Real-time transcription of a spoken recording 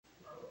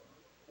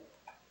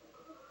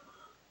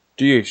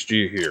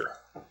GHG here.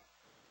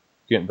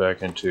 Getting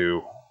back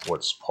into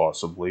what's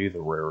possibly the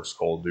rarest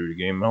Call of Duty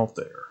game out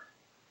there.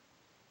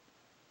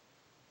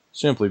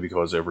 Simply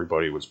because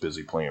everybody was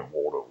busy playing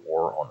World at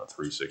War on the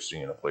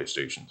 360 and the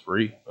PlayStation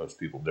 3. Most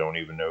people don't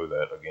even know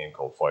that a game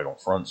called Fight on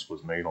Fronts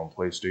was made on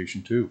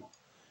PlayStation 2.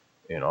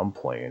 And I'm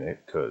playing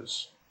it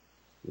because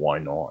why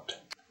not?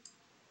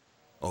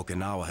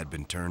 Okinawa had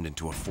been turned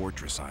into a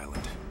fortress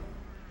island.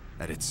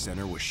 At its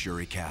center was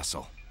Shuri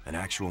Castle, an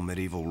actual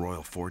medieval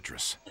royal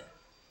fortress.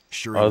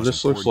 Shuri was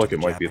this looks like it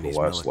important to might be the Japanese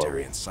last military,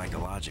 level. and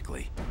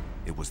psychologically,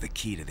 it was the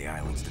key to the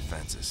island's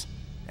defenses,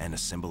 and a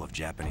symbol of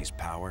Japanese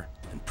power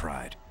and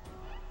pride.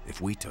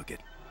 If we took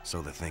it,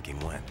 so the thinking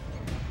went,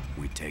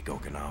 we'd take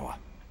Okinawa.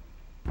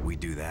 We'd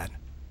do that,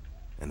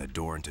 and the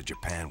door into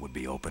Japan would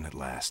be open at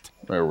last.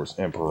 There was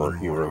Emperor One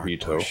more hard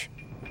Hirohito. push,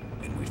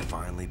 and we'd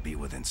finally be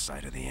within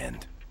sight of the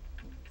end,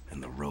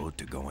 and the road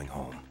to going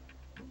home.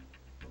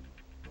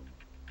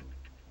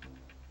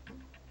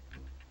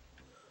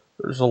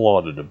 There's a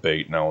lot of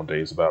debate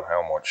nowadays about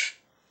how much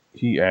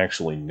he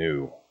actually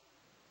knew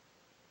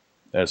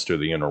as to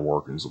the inner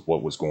workings of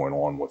what was going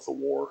on with the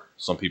war.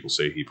 Some people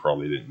say he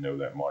probably didn't know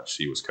that much.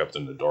 He was kept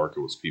in the dark.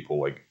 It was people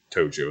like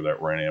Tojo that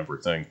ran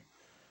everything.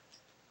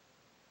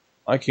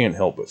 I can't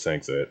help but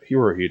think that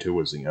Hirohito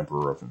was the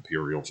Emperor of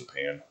Imperial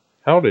Japan.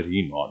 How did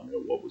he not know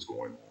what was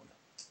going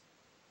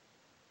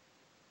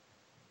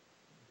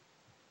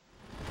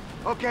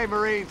on? Okay,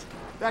 Marines.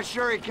 That's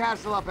Shuri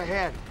Castle up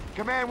ahead.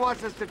 Command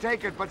wants us to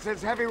take it, but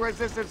since heavy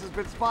resistance has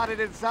been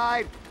spotted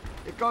inside,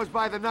 it goes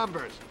by the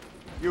numbers.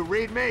 You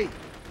read me?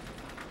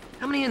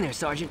 How many in there,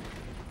 Sergeant?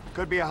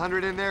 Could be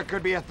 100 in there,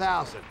 could be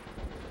 1,000.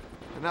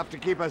 Enough to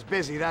keep us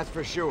busy, that's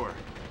for sure.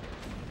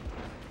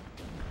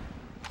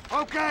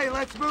 Okay,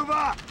 let's move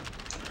up!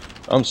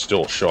 I'm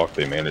still shocked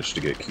they managed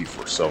to get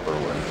Kiefer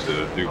Sutherland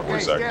to do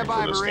voice acting stand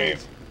by, for this game.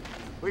 Marines.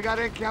 We got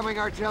incoming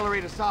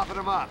artillery to soften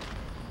them up.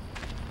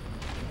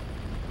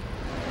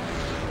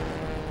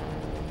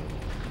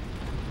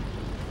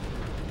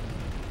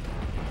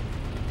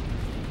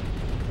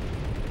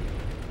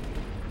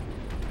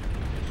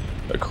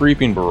 A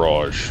creeping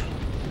barrage.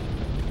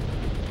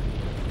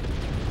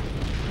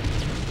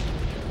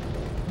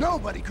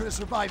 Nobody could have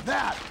survived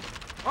that!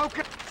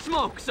 Okay.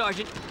 Smoke,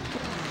 Sergeant.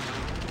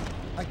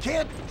 I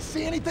can't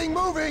see anything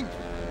moving!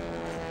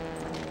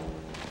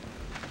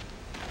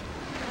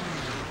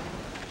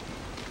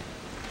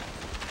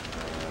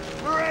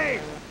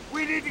 Marines!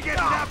 We need to get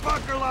to that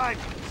bunker line!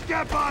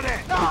 Step on it!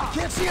 I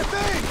can't see a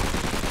thing!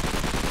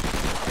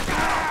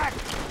 Back!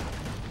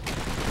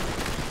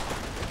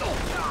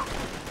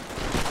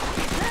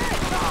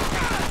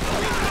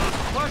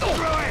 Push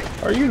through it!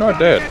 Are you not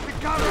dead? Get the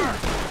cover!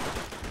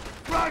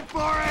 Run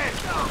for it!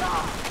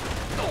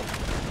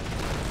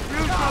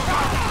 Use those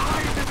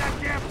flames in that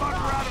damn bunker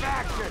out of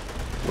action!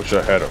 Wish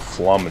I had a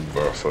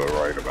Flammenwerfer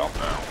right about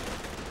now.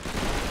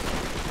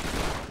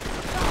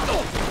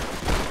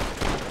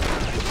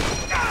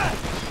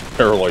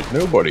 They're like,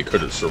 nobody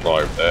could have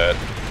survived that.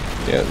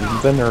 Yeah,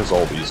 then there's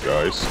all these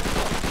guys.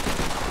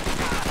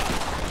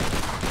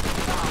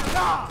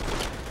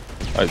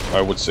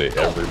 I would say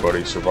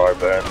everybody survived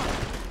that.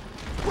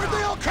 Where'd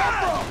they all come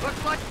from?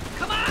 Looks like...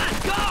 Come on,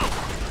 go!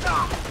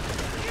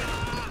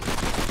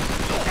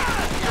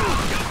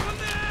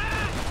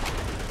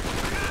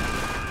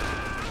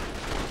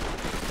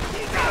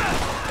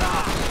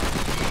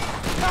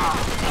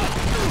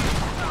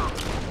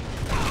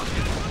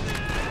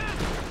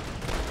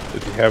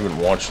 If you haven't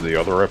watched the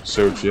other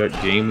episodes yet,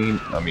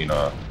 aiming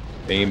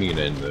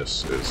in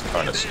this is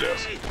kind of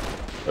stiff.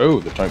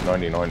 Oh, the Type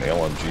 99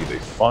 LMG, they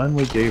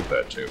finally gave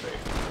that to me.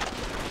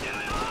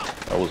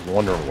 I was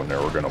wondering when they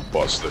were going to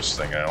bust this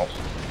thing out.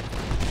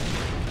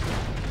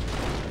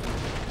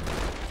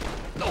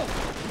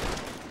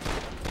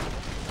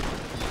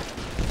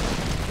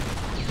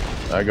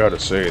 I gotta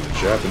say, the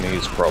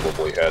Japanese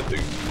probably had the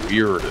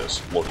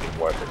weirdest looking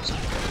weapons in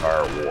the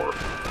entire war.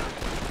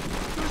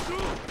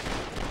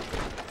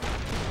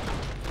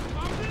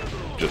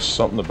 Just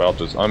something about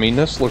this. I mean,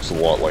 this looks a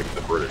lot like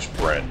the British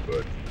Bren,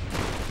 but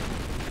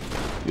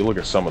you look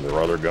at some of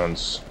their other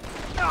guns.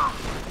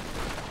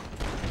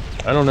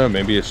 I don't know,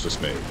 maybe it's just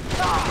me.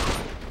 I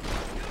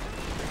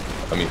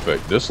mean, in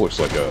fact, this looks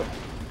like a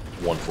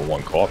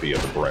one-for-one copy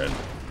of the Bren.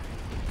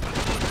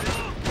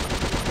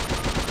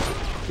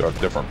 Got a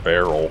different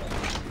barrel.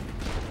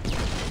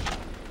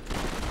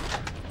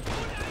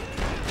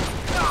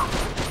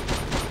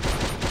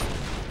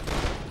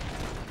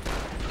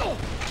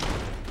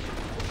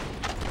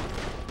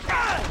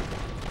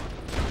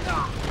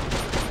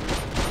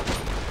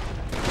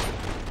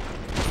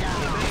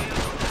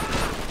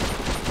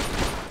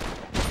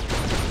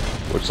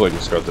 Looks like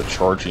it's got the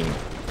charging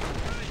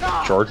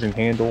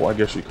handle, I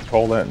guess you could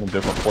call that, in a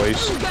different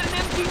place. We got an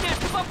MG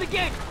nest above the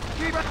gate!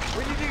 Keep it!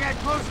 We need to get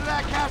close to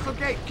that castle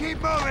gate! Keep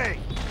moving!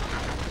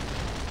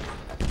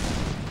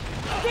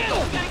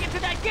 Still, we gotta get to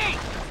that gate!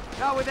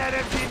 Not with that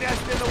MG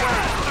nest in the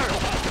way!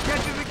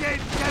 Get to the gate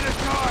and get a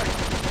charge!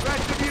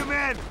 Rest of you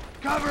men,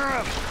 cover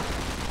him!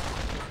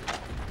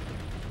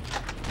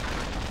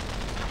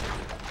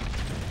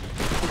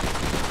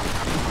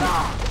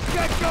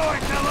 Get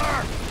going,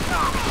 Miller!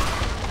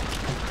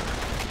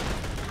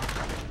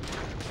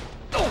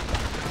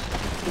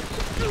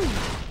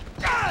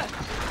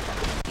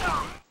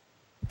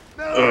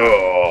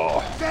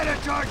 Ugh. Set a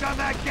charge on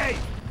that gate!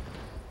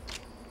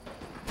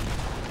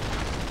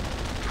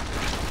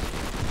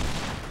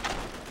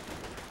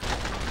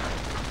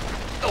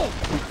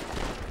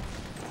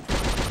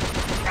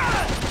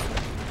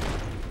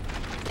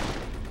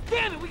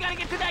 Damn it, we gotta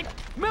get to that.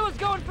 Miller's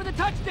going for the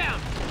touchdown.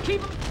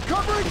 Keep him.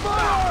 Covering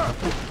fire!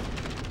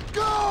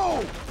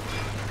 Go!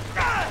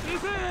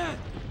 He's in.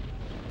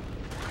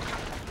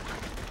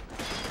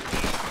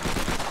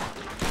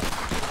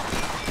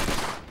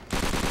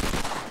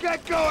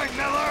 Get going,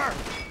 Miller!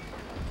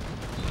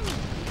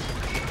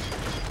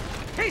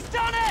 He's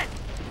done it.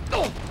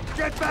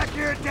 Get back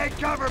here and take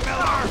cover,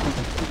 Miller!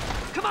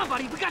 Come on,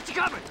 buddy, we got you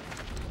covered.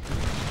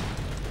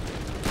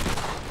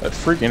 That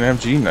freaking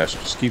MG nest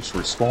just keeps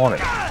respawning.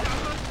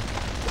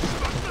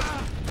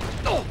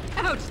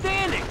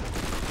 Outstanding.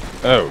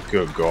 Oh,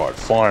 good God.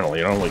 Finally,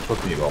 it only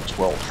took me about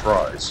 12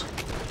 tries.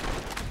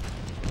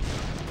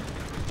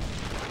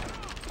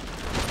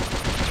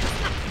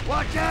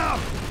 Watch out!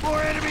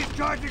 More enemies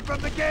charging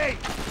from the gate!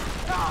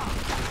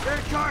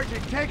 They're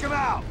charging! Take them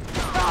out!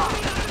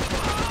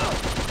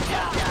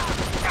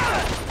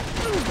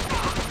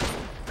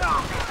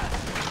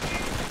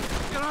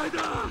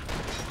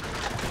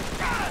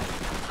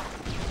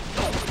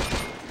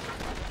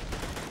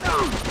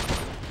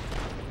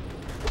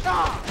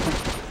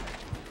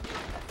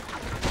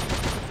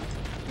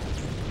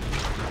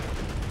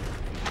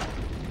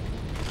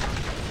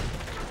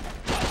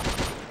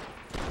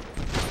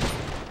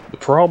 The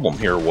problem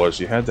here was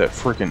you had that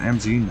frickin'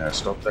 MG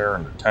nest up there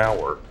in the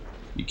tower.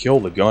 You kill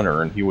the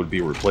gunner and he would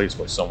be replaced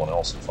by someone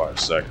else in 5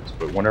 seconds,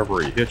 but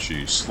whenever he hits you,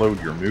 you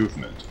slowed your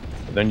movement.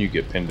 And then you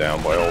get pinned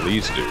down by all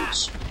these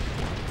dudes,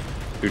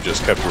 who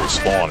just kept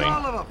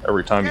respawning.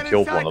 Every time you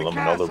killed one of them,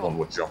 another one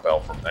would jump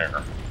out from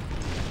there.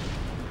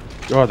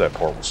 God, that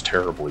part was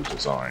terribly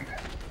designed.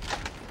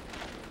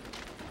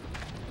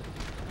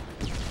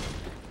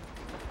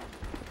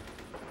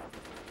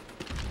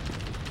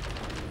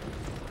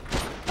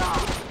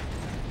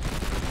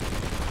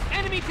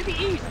 Enemy to the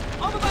east,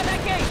 over by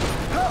that gate.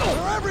 Hell,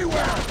 they're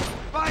everywhere!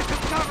 Find some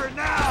cover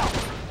now!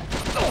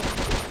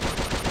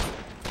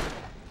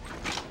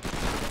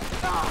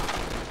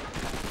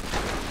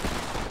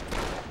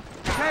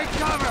 Take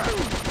cover!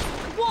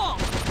 Wall!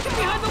 Get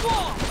behind the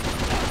wall!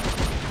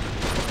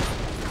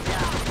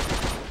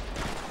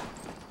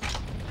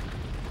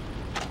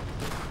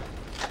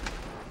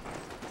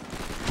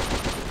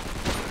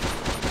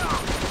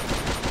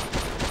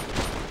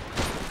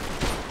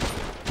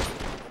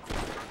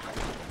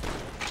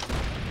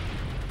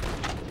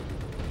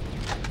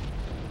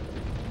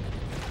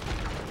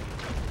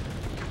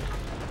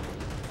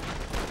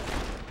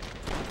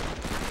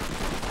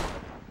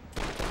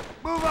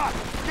 Move up!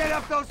 Get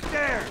up those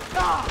stairs!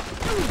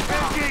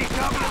 MG,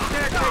 top of the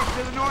staircase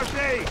to the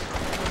northeast!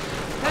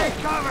 Take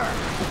cover!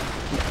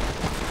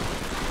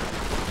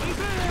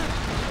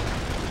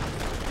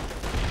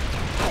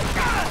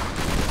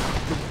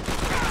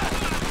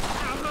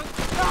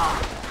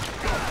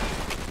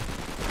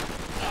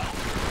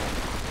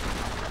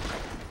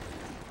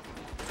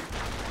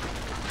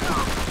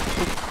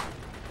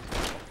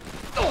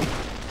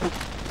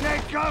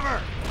 Take cover!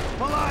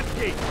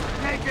 Polanski,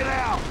 take it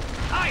out!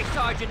 Aye,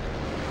 Sergeant.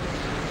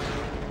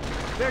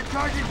 They're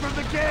charging from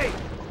the gate!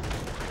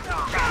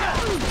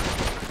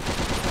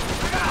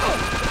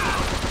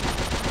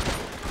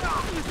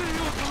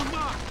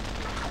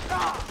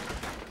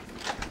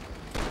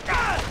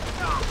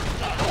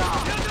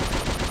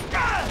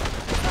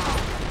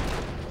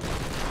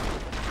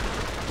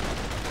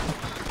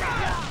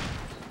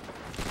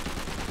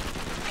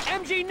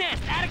 MG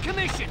Nest out of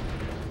commission.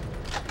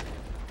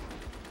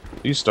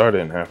 At least I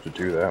didn't have to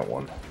do that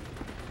one.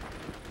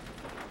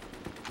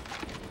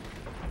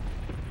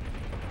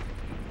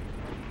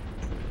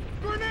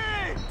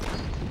 Grenade!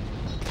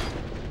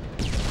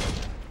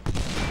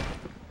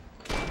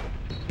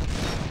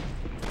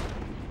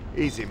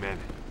 Easy, men.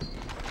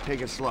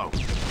 Take it slow.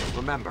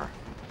 Remember,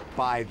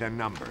 by the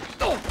numbers.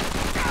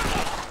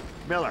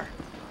 Miller,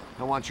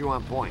 I want you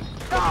on point.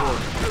 Go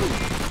forward.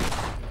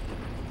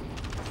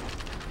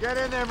 Get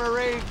in there,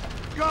 Marine!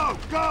 Go,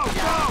 go,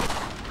 go!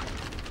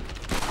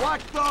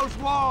 Watch those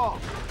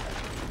walls!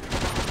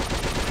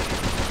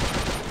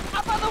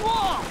 Up on the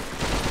wall!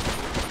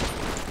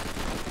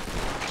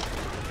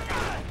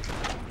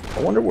 I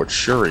wonder what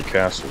Shuri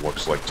Castle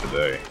looks like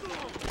today.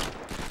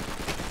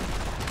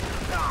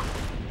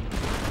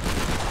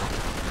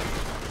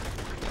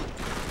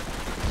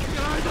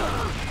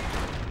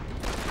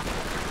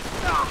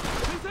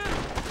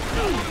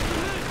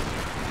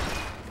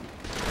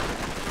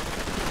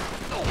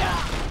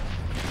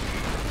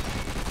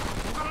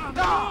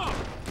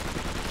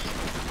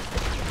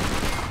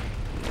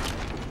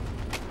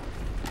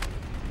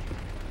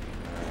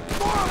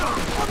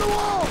 On the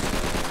walls!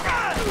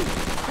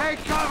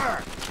 Take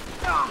cover!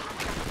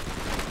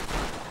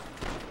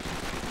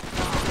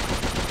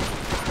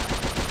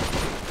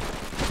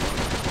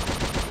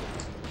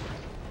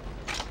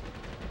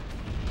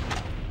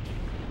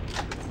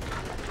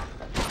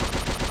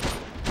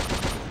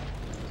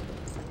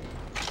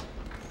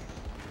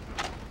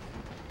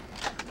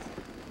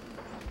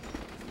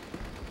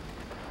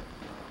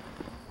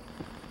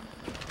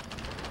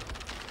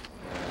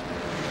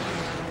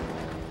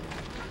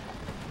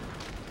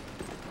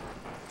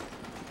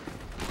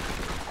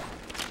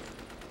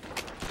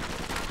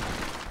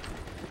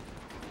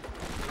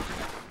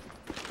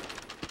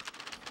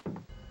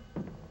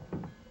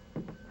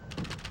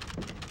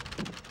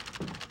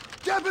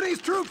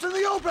 Japanese troops in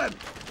the open!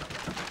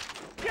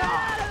 Get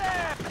out of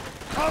there!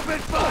 Open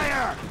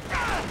fire!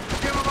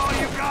 Give them all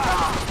you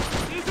got!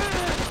 He's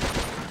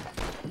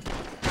in!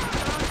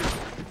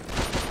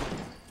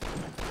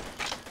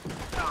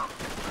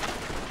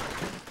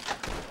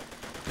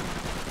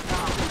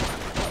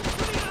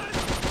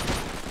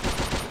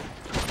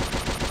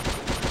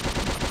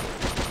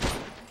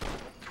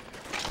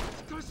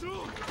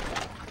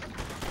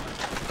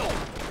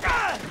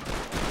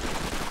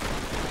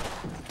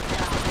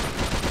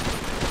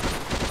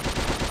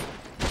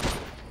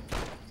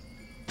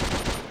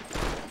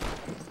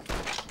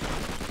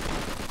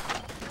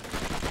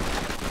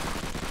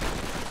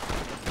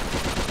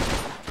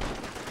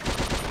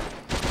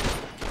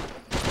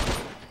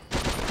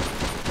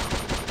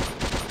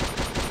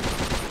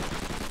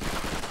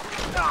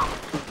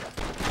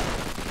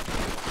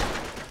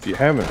 If you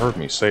haven't heard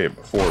me say it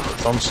before, the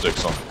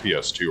thumbsticks on the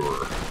PS2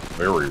 are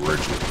very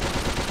rigid.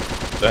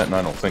 That, and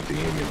I don't think the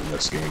aiming in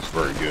this game is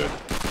very good.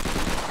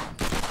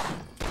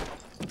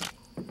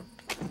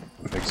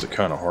 It makes it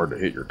kind of hard to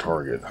hit your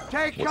target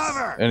Take with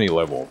cover! any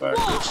level of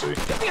accuracy.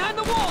 Get behind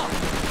the wall!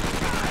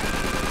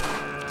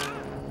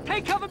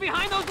 Take cover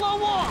behind those low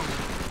walls!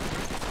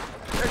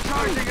 They're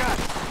charging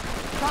us!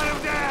 Cut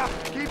them down!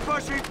 Keep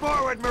pushing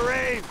forward,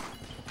 Marines!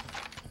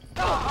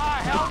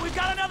 Hell, we've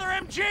got another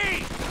MG!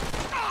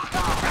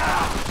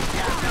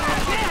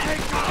 Take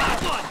cover!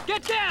 Got one!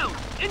 Get down!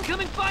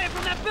 Incoming fire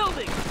from that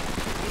building!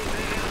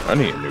 I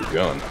need a new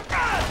gun.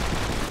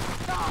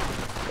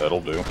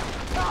 That'll do.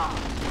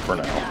 For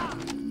now.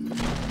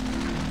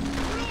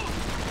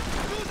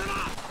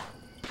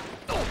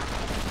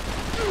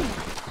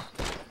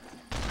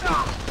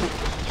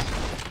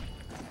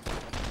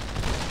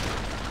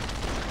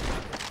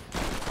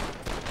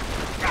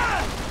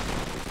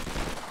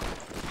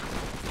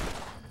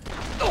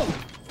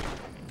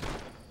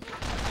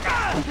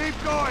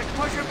 Keep going!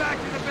 Push them back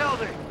to the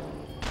building!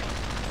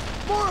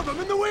 More of them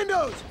in the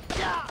windows!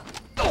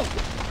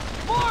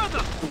 More of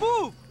them!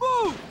 Move!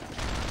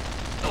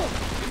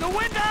 Move! In the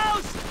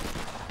windows!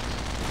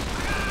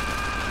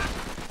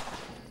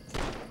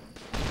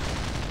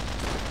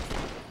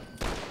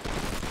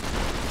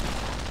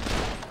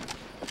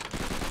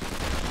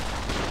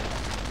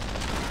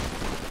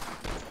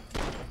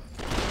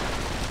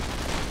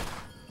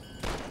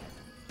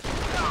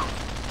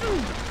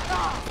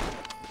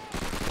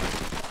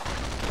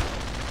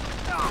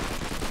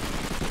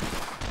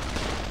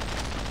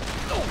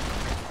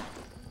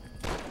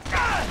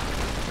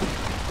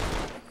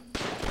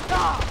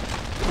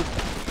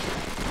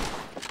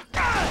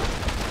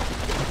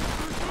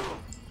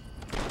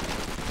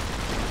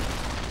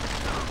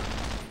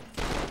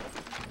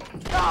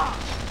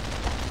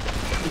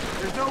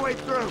 There's no way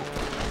through.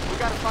 We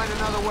gotta find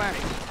another way.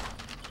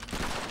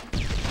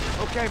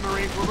 Okay,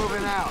 Marines, we're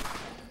moving out.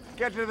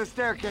 Get to the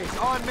staircase,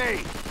 on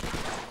me!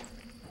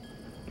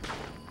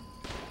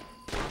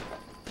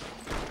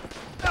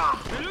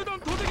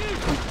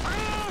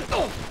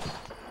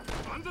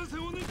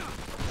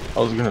 I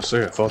was gonna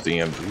say, I thought the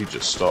MG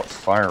just stopped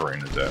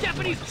firing at that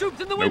Japanese point.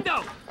 troops in the Nope.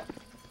 window!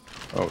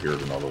 Oh,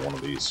 here's another one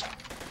of these.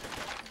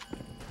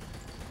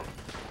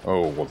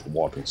 Oh, with a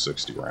whopping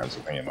 60 rounds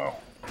of ammo.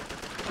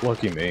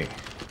 Lucky me.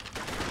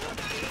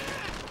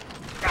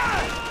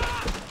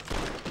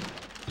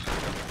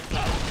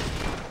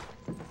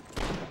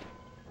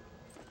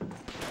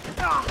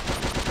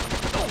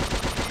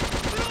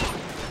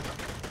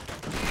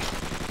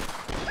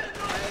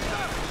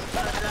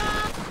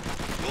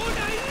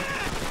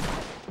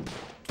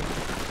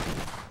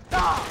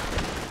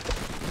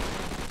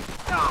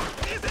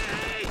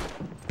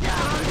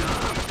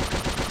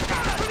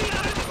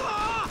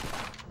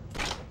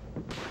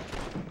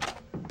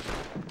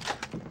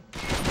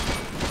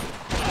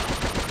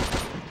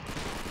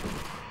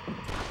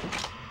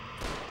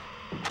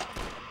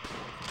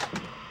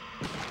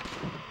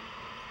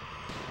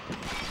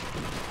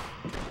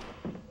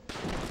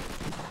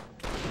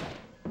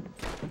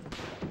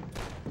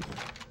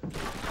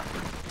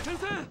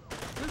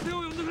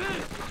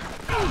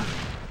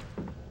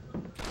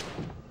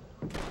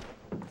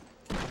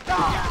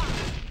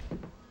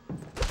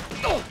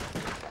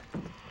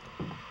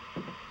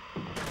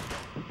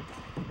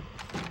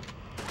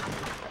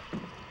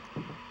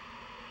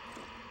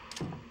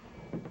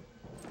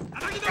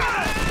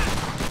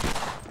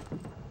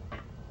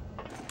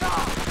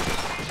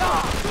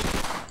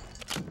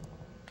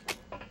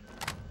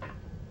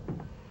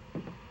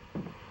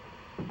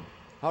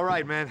 All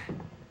right, man.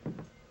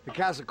 The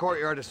castle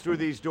courtyard is through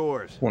these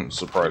doors. Wouldn't We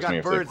surprise got me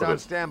if they birds on put a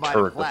standby to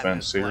turret flatten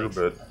defense this here,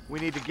 place. but We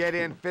need to get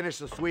in, finish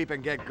the sweep,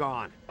 and get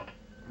gone.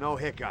 No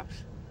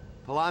hiccups.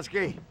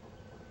 Polanski,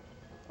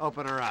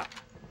 open her up.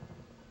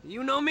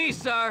 You know me,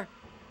 sir.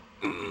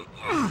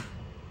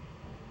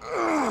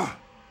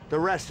 The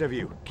rest of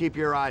you, keep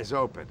your eyes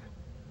open.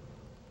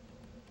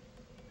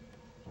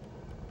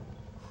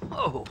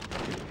 Oh,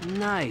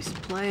 nice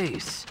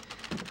place.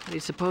 How do you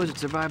suppose it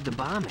survived the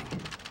bombing?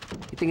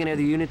 You think any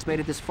other units made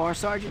it this far,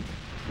 Sergeant?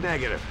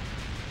 Negative.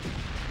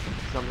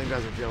 Something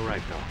doesn't feel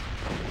right,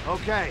 though.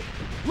 Okay,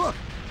 Look!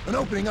 An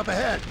opening up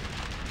ahead!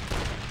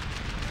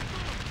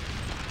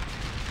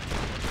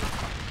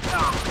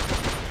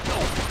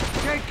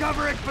 Take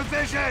covering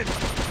position!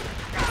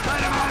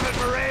 Let him have it,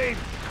 Marine!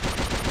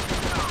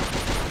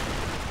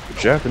 The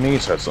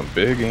Japanese had some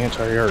big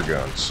anti-air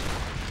guns.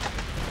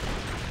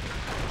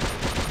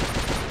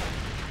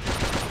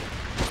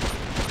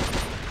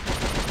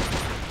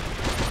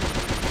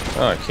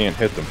 Oh, I can't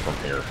hit them from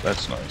here.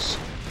 That's nice.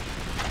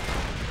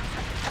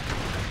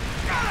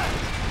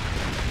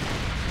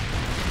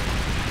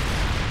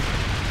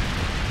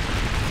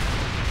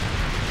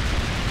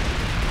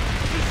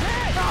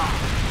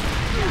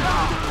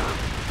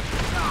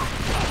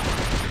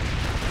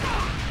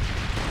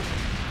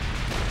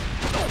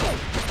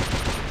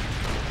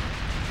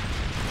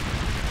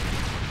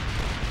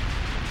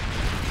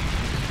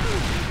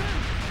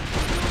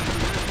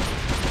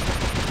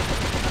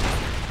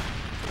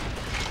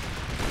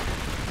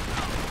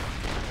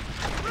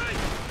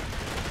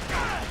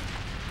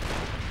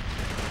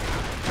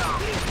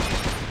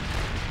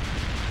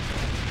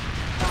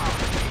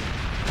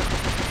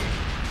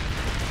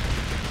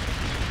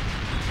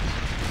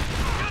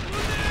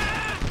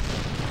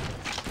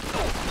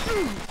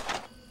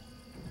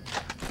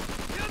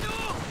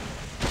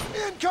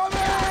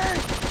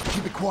 Incoming!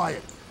 Keep it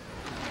quiet.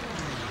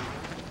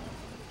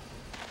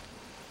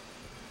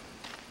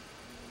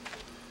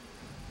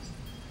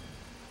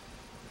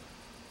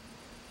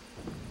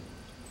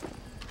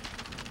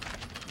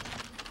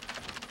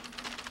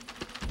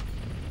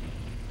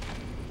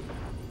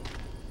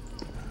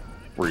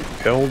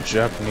 Repel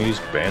Japanese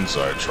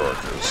banzai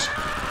charges.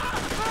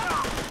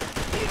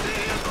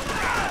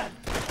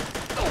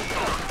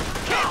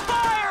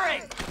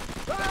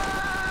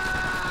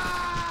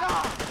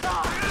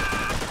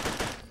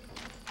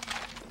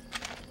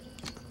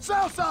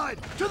 South side!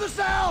 To the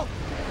south!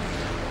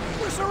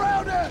 We're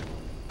surrounded!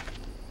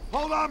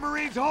 Hold on,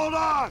 Marines, hold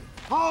on!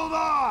 Hold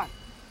on!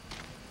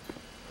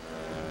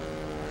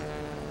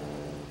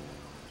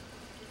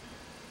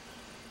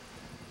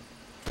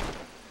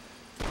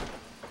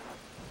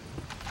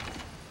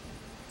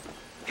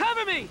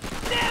 Cover me!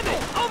 Damn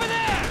it! Over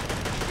there!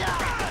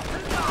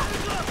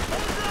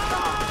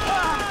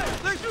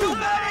 There's too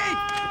many!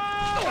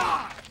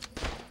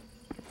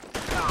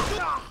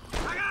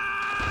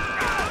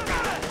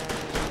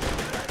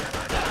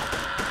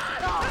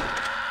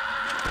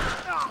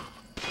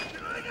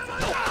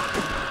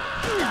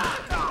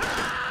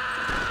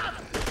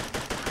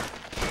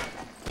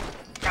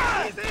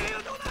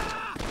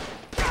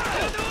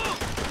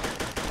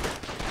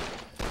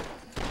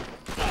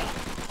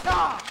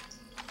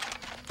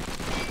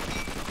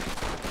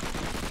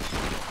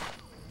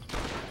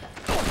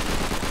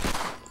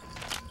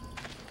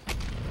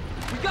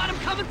 We got him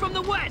coming from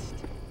the west!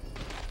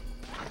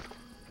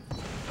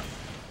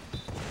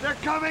 They're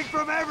coming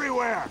from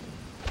everywhere!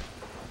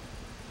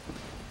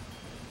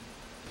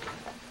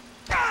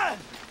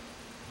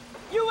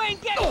 You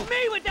ain't getting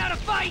me without a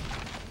fight!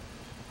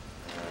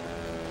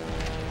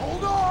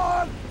 Hold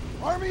on!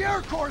 Army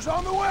Air Corps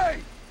on the way!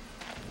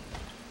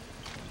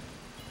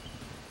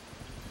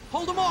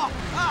 Hold them off!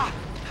 Ah!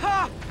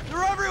 Ha!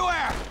 They're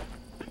everywhere!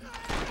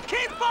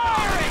 Keep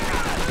firing!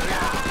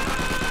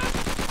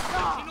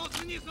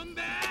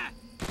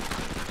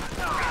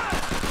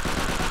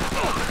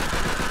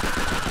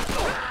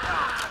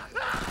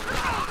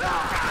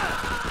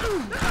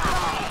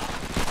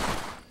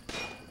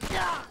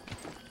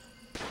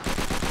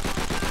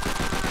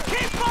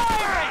 Keep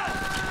firing!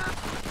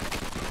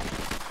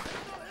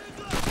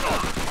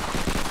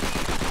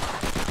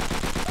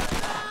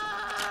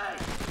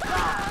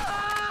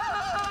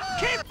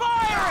 Keep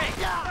firing!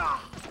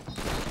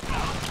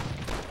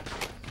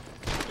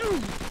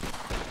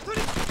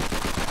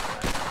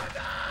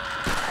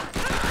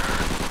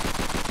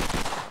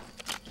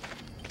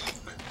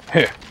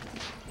 Heh.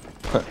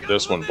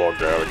 This one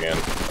bugged out again.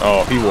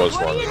 Oh, he was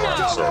running around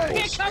in Here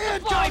circles. comes the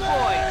fly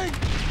boy!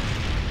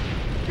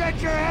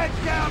 Get your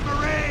heads down,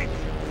 Marines!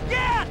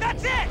 Yeah,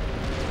 that's it!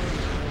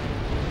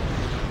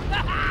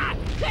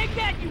 Take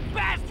that, you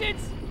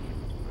bastards!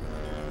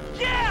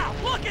 Yeah,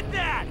 look at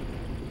that!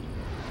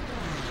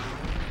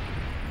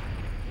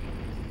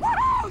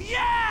 Woohoo!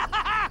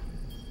 Yeah!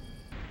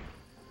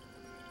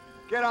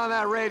 Get on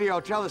that radio,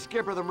 tell the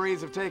skipper the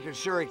Marines have taken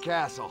Shuri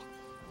Castle.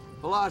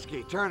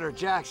 Pulaski, Turner,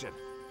 Jackson.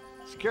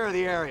 Secure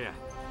the area.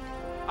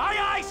 Aye,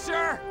 aye,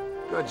 sir!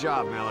 Good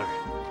job, Miller.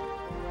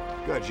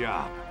 Good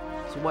job.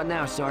 So what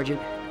now, Sergeant?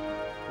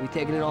 We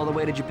taking it all the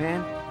way to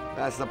Japan?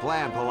 That's the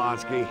plan,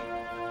 Polanski.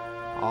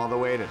 All the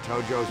way to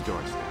Tojo's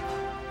doorstep.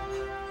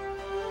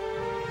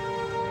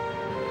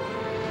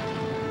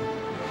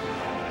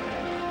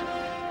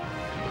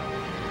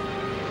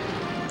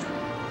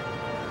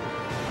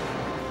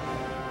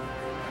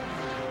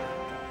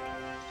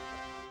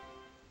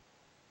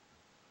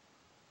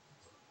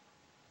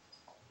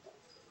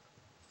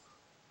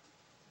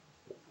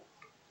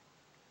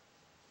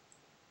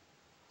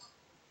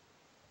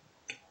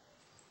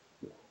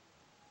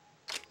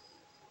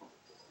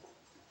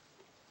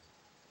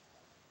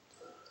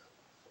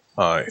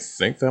 I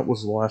think that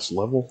was the last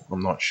level.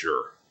 I'm not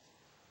sure.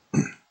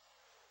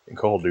 In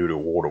Call of Duty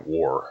World at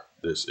War,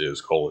 this is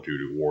Call of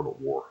Duty World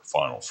at War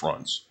Final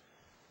Fronts.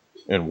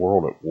 In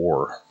World at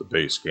War, the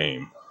base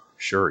game,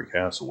 Shuri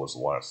Castle was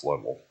the last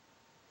level.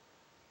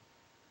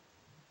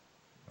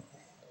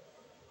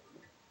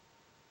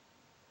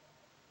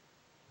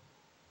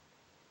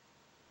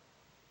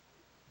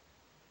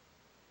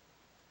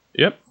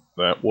 Yep,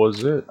 that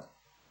was it.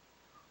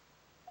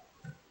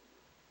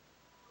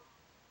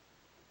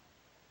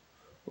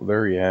 Well,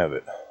 there you have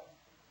it.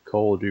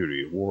 Call of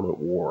Duty, World at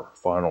War,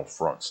 Final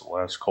Fronts, the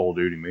last Call of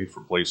Duty made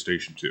for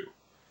PlayStation 2.